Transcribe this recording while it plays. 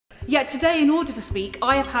Yet today, in order to speak,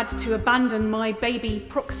 I have had to abandon my baby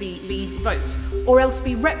proxy leave vote, or else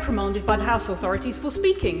be reprimanded by the House authorities for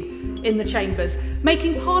speaking in the chambers,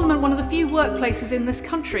 making Parliament one of the few workplaces in this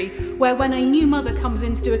country where when a new mother comes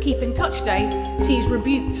in to do a Keep in Touch Day, she is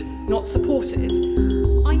rebuked, not supported.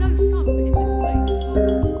 I know some in this place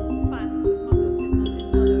aren't fans of mothers in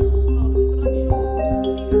Parliament, but I'm sure Leader of the House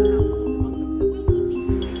is not among them, so will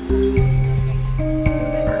he be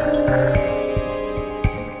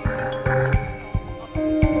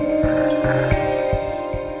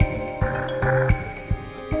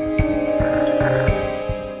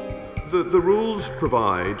The rules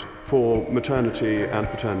provide for maternity and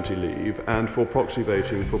paternity leave and for proxy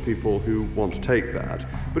voting for people who want to take that.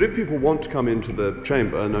 But if people want to come into the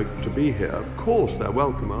chamber and to be here, of course they're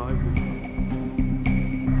welcome.